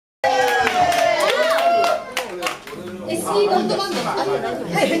SB バンドバンド。は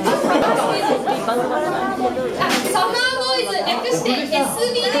い。サマーボーイズ略して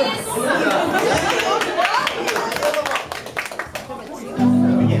SB です。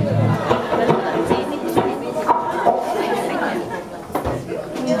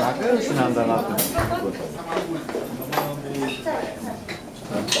仲良しなんだなって。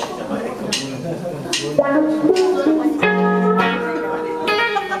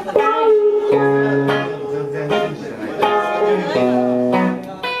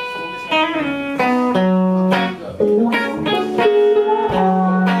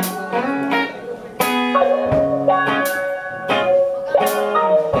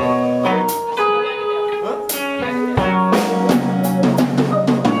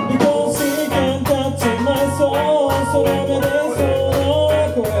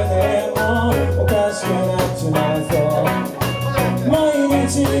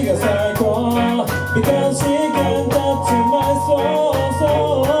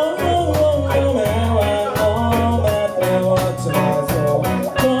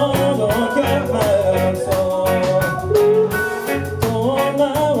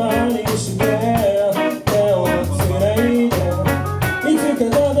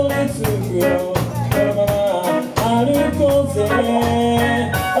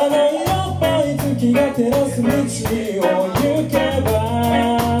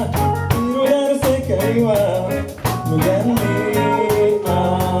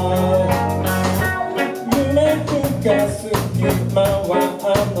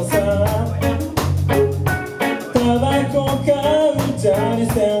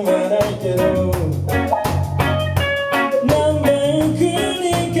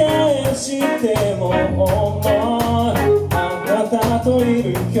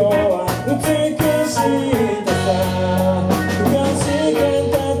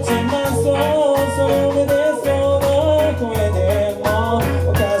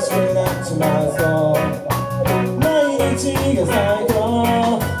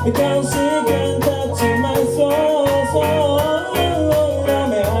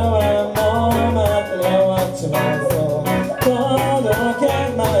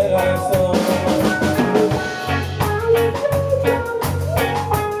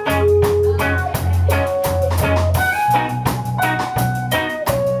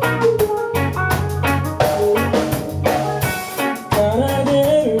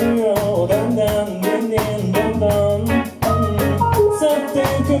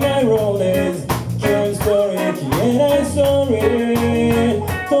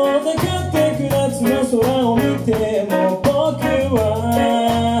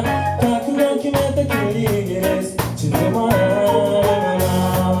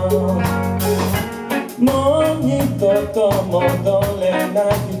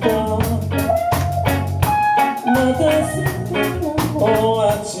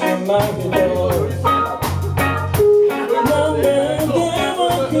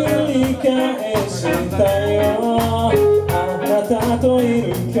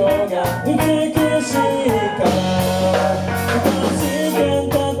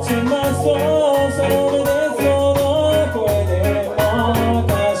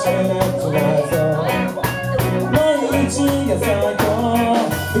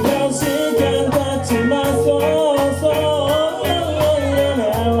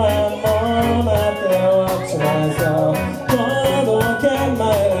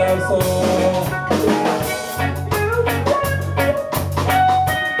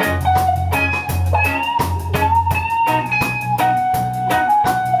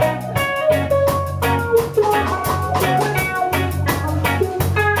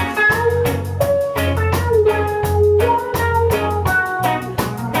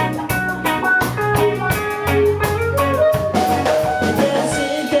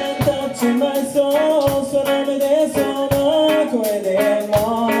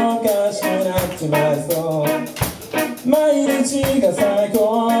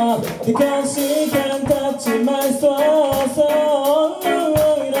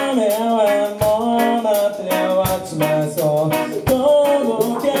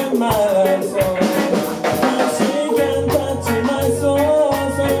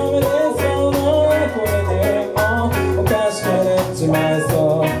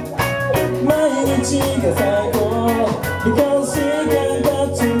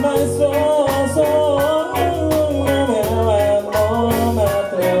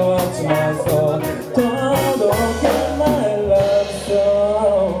そう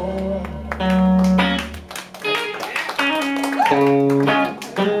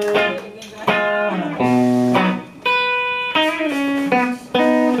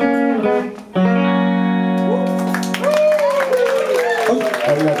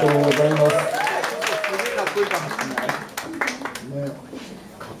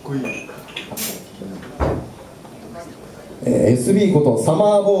SB ことサ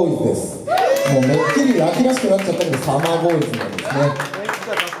マーボーイズです。もうめっきり秋らしくなっちゃったけどサマーボーイズなんですね。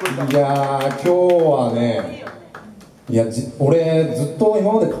いやー今日はね、俺ずっと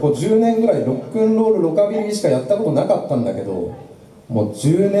今までここ10年ぐらいロックンロールロカビリーしかやったことなかったんだけど、もう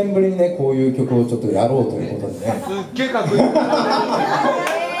10年ぶりにねこういう曲をちょっとやろうということでね。すっげえかっこいい。なんか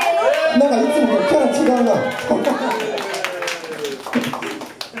いつもとキャラ違うな。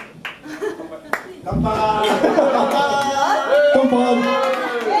乾杯。乾杯。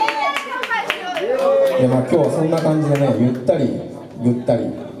いやまあ今日はそんな感じでね、ゆったりぐったり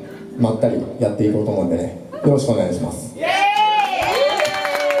まったりやっていこうと思うんでね、よろしくお願いします。す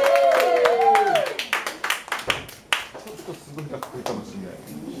ごいかっこいいかもしれない。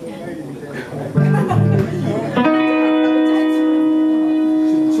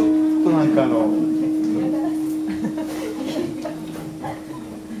ちょっとなんか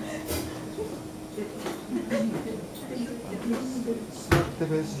座って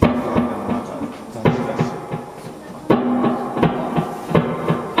ベース弾いてるのなんか残念だし。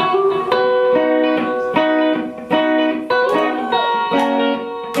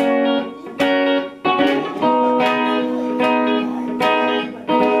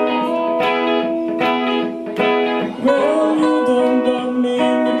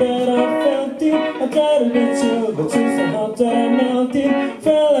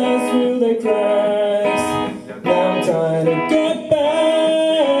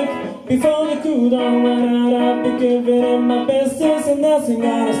Before the cool down ran out, I'll be giving it my best. And nothing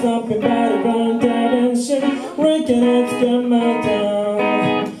gonna stop me by the run dimension. Breaking it to get my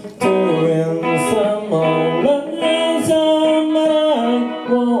down. To win some more love, some that I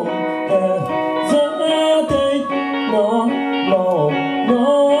won't hesitate no more, no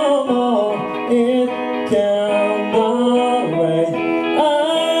more. It cannot wait.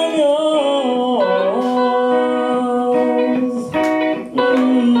 I'm yours.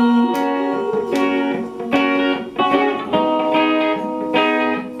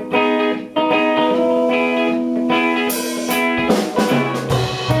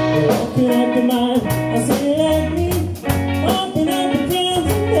 Open up your mind, I see you like me. Open up your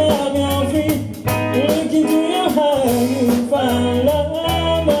friends and have your feet. Look into your heart, you find love,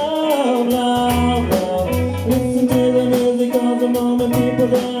 love, love, love. Listen to the music of the moment, people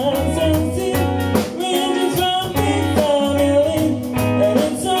dance and sing. We're just one big family, and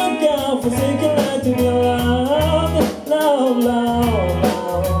it's so God-forsaken right to be loved. Love, love,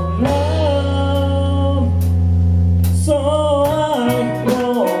 love, love. So I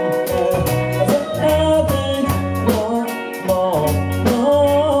won't hesitate no more, no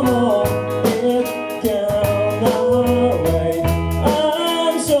more. It cannot wait.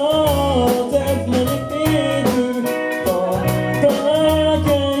 I'm sure that many people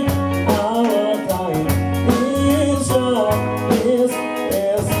complicate our time. It's sure this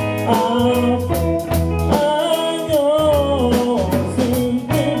is our fault. I'm yours. Do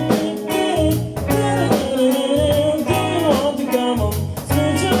you want to come on?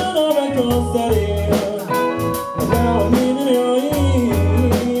 Switch on over close to you. Now I'm in your ear.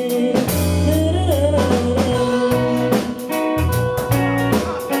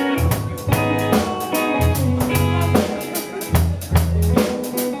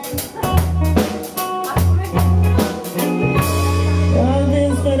 I've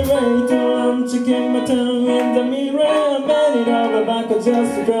been spent away too long to get my tongue in the mirror. I bend it over backward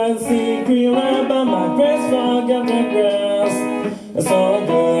just to try to see clearer. But my grace forgot my grass. It's all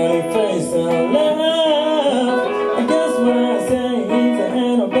good in face and love. I guess what I say is there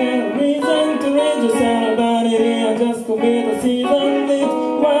ain't no better reason to rage yourself about it. I just go with the season. It's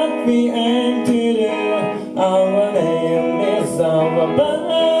what we aim to do. Our name is all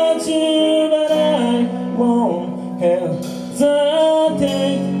about you, but I won't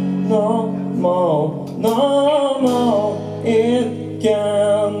hesitate no more, no more. It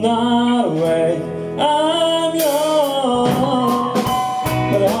cannot wait. I'm yours.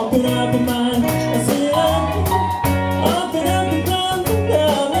 But open up your mind, I see you like me. Open up your plans and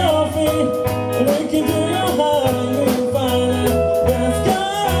down your feet. Look into your heart and you'll find it. The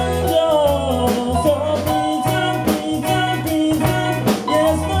sky is yours. So please, please, please,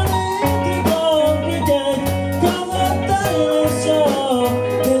 yes, no need to complicate. 'Cause that time is short.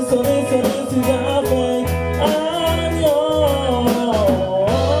 This is our fate. I'm yours.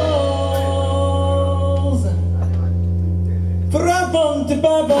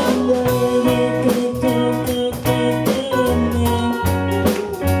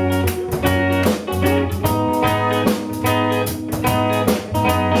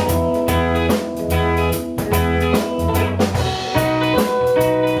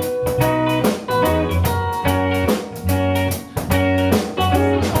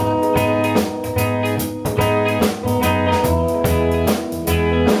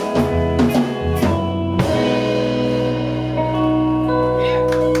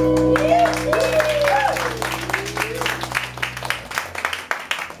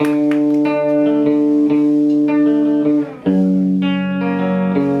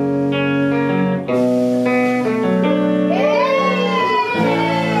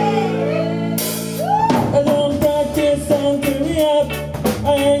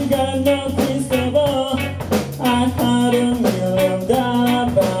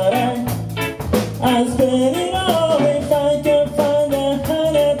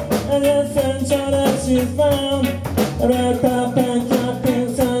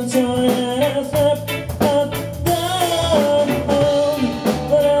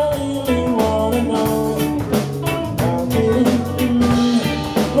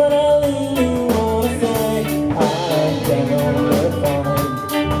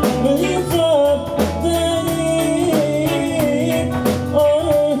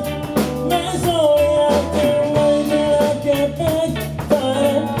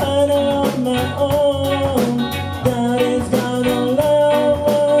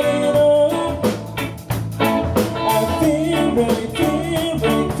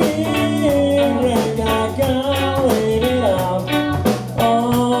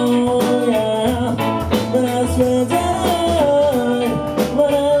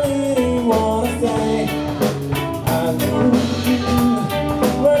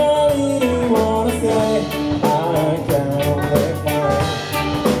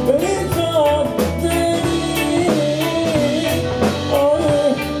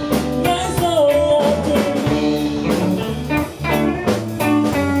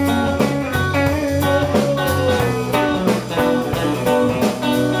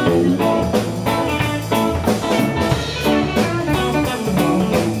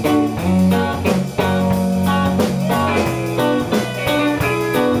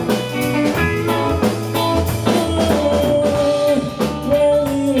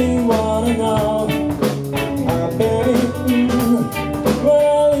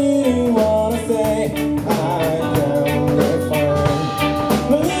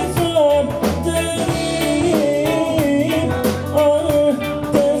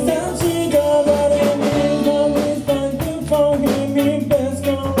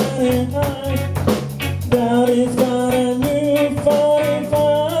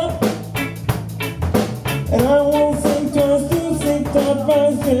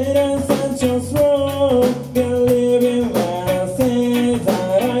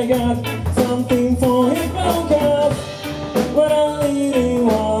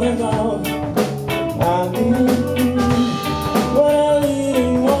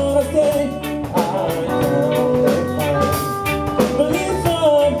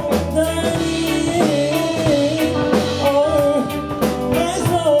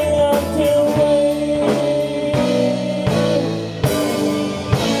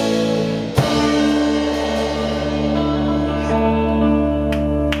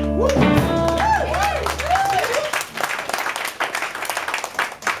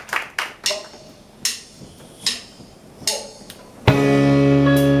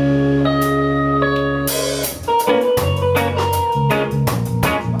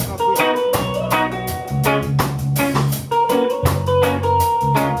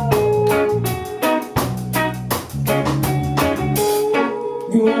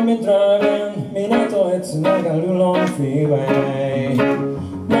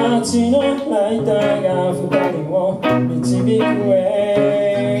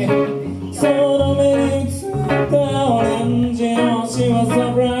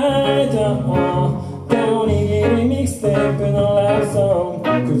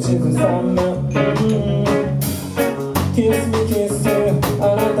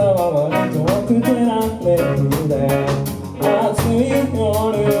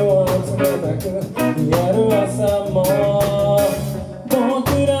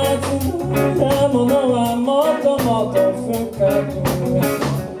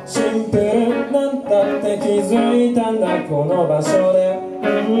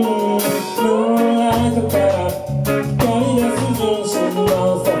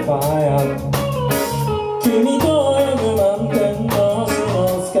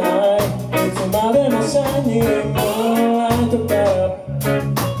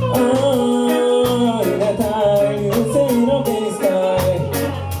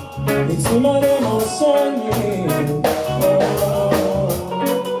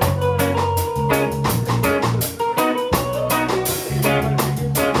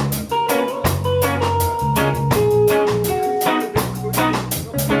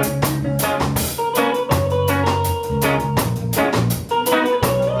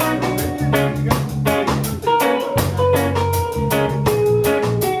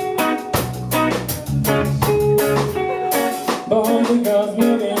 Boys and girls was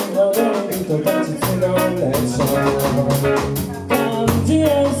moving 踊る人たちつのレーション感じ合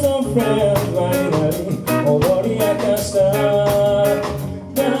う so friends ワイナリー踊り明かした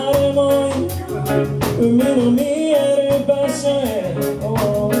誰もいない海の見える場所へ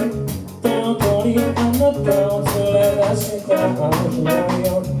どこにあなたを連れ出したあの日の夜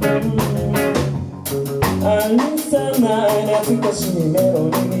愛さない懐かしいメロ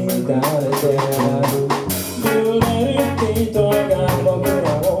ディーに乱れて揺れる人が僕ら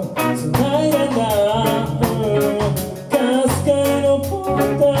を繋いだんだかすかに残っ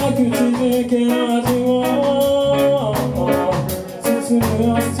た口づけの味を包むよ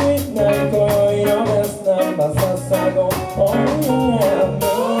スイートな恋のベストナンバーささご Oh yeah ム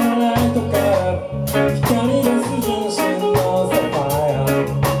ーンライトから光がす純真のサファイア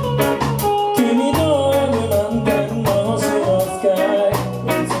君と泳ぐ満天の星のスカイ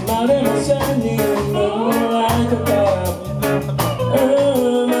いつまでもシャイニングムーンライトから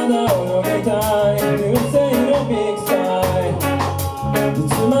まだ泳ぎたい流星のビッグスカイい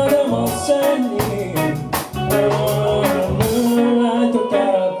つまでもシャイニングムーンライトから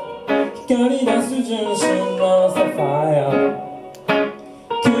光り出す純真のサファイア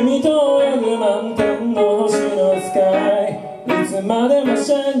君と泳ぐ満天の星のスカイいつまでも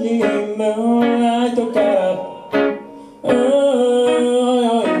シャイニングムーンライトから泳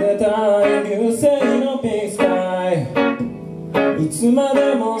いでたい流星のビッグスカイいつま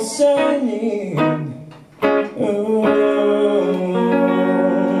でもシャイニング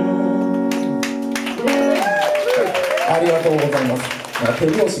ありがとうございます。手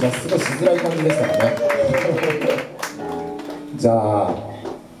拍子がすごいしづらい感じでしたかね。じゃあ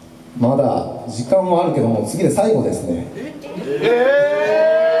まだ時間もあるけども次で最後ですね。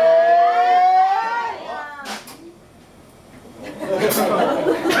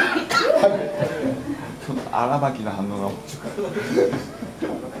荒巻の反応が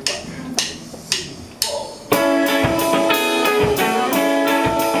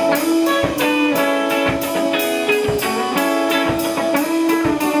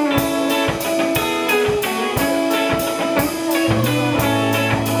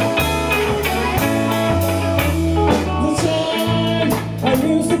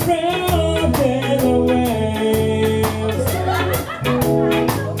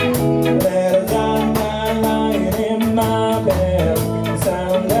Let it down my line in my bed.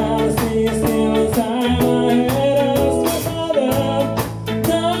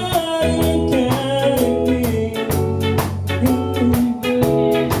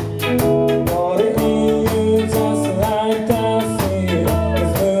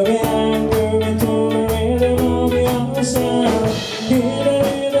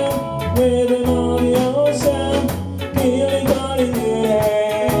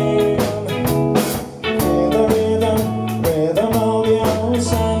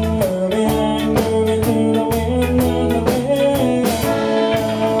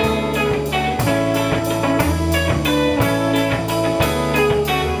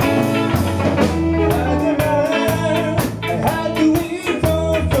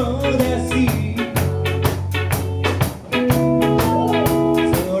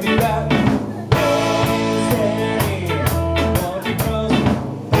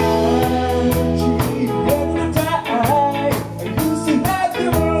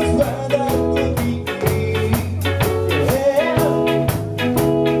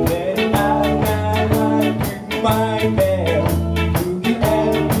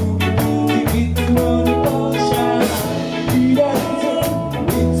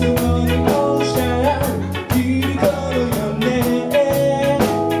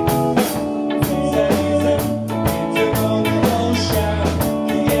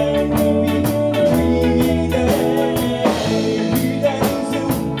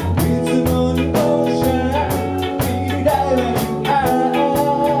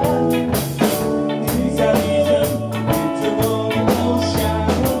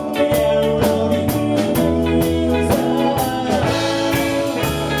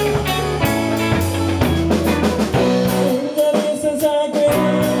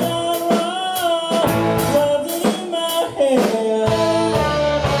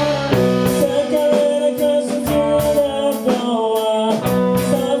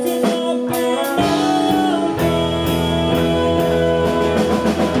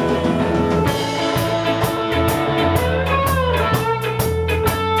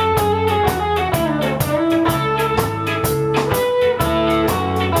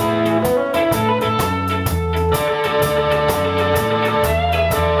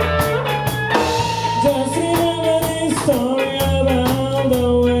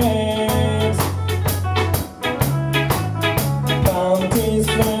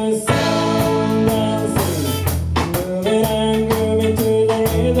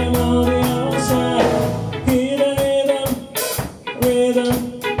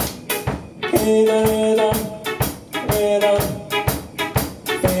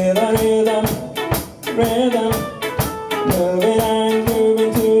 rhythm, moving and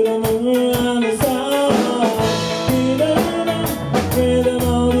grooving to the moon and the sun. Feel the rhythm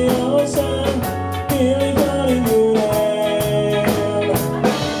of the ocean, feeling calling your name.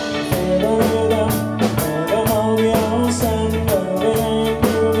 Feel the rhythm of the ocean, moving and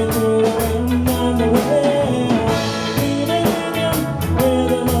grooving to the wind and the wave. Feel the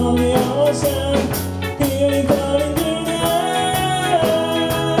rhythm of the ocean, feeling calling your name.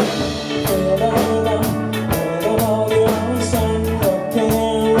 Feel the rhythm of the ocean, rocking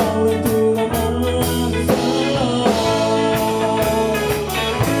and rolling to the moon and the sun.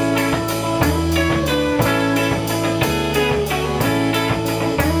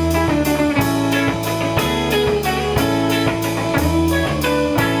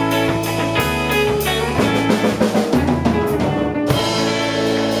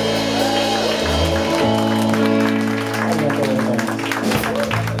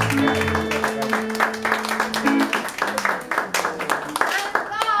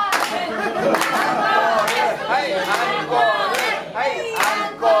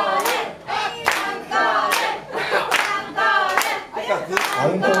ありがとうございます。ア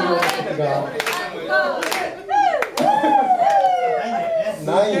ンコールの曲が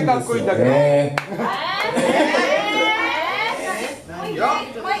ないんですよね。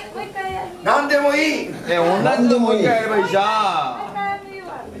何でもいい。何でもいい。やればいいじゃ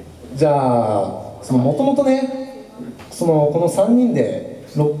ん。じゃあもともとねこの3人で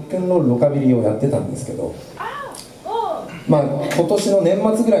ロックンロールロカビリーをやってたんですけど、まあ今年の年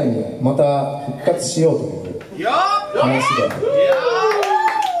末ぐらいにまた復活しようという話で、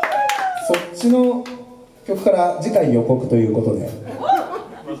そっちの曲から次回予告ということで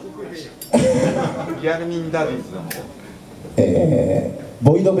ギャルミンダディズの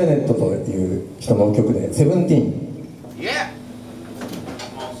ボイド・ベネットという人の曲で「セブンティーン」。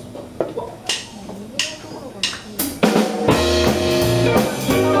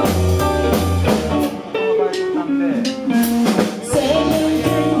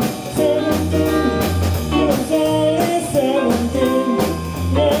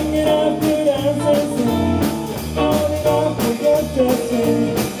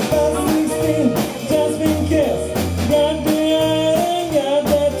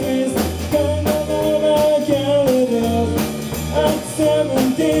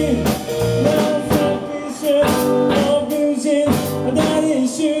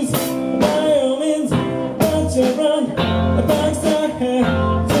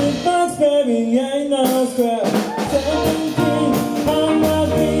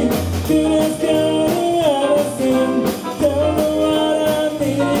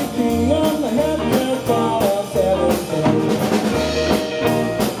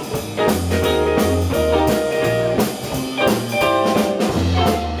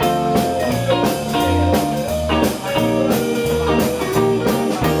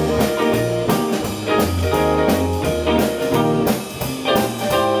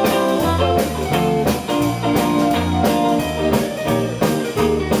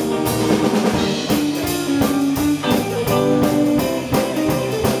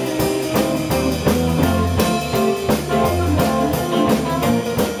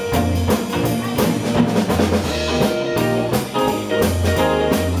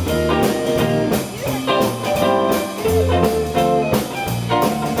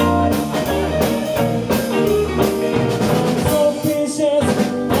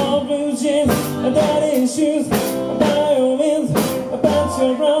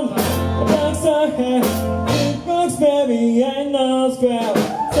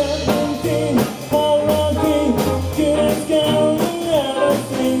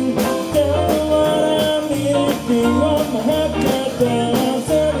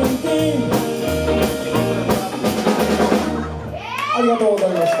ありがとうござい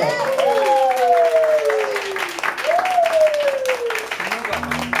ました。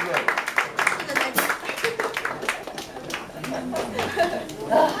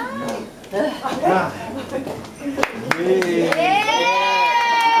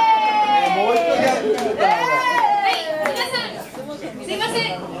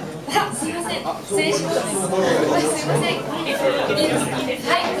失礼します。すいません。は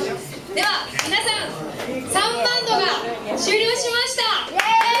い。では皆さん3バンドが終了しました。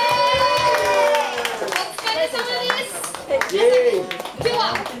お疲れ様です。皆さん今日は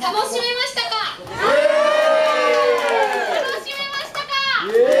楽しめましたか？楽しめましたか？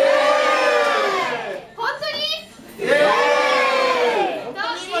本当に？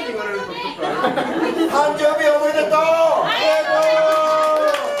誕生日おめでとう。はい。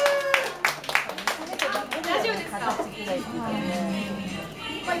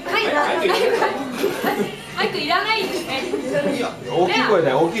マイクいらないですね。大きい声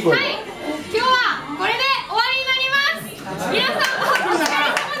だよ、大きい声。はい、今日はこれで終わりになります。皆さんお疲れ様で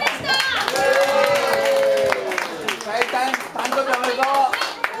した。誕生日おめでとう。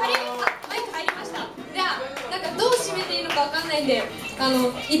マイク入りました。じゃあなんかどう締めていいのかわかんないんで、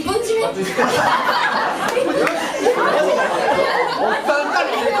一本締め。おっさんから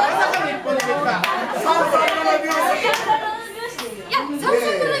一本できた。いや、3、3、7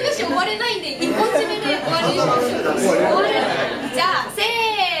拍子終われないんで、一本締めで終わりにしましょう。終われ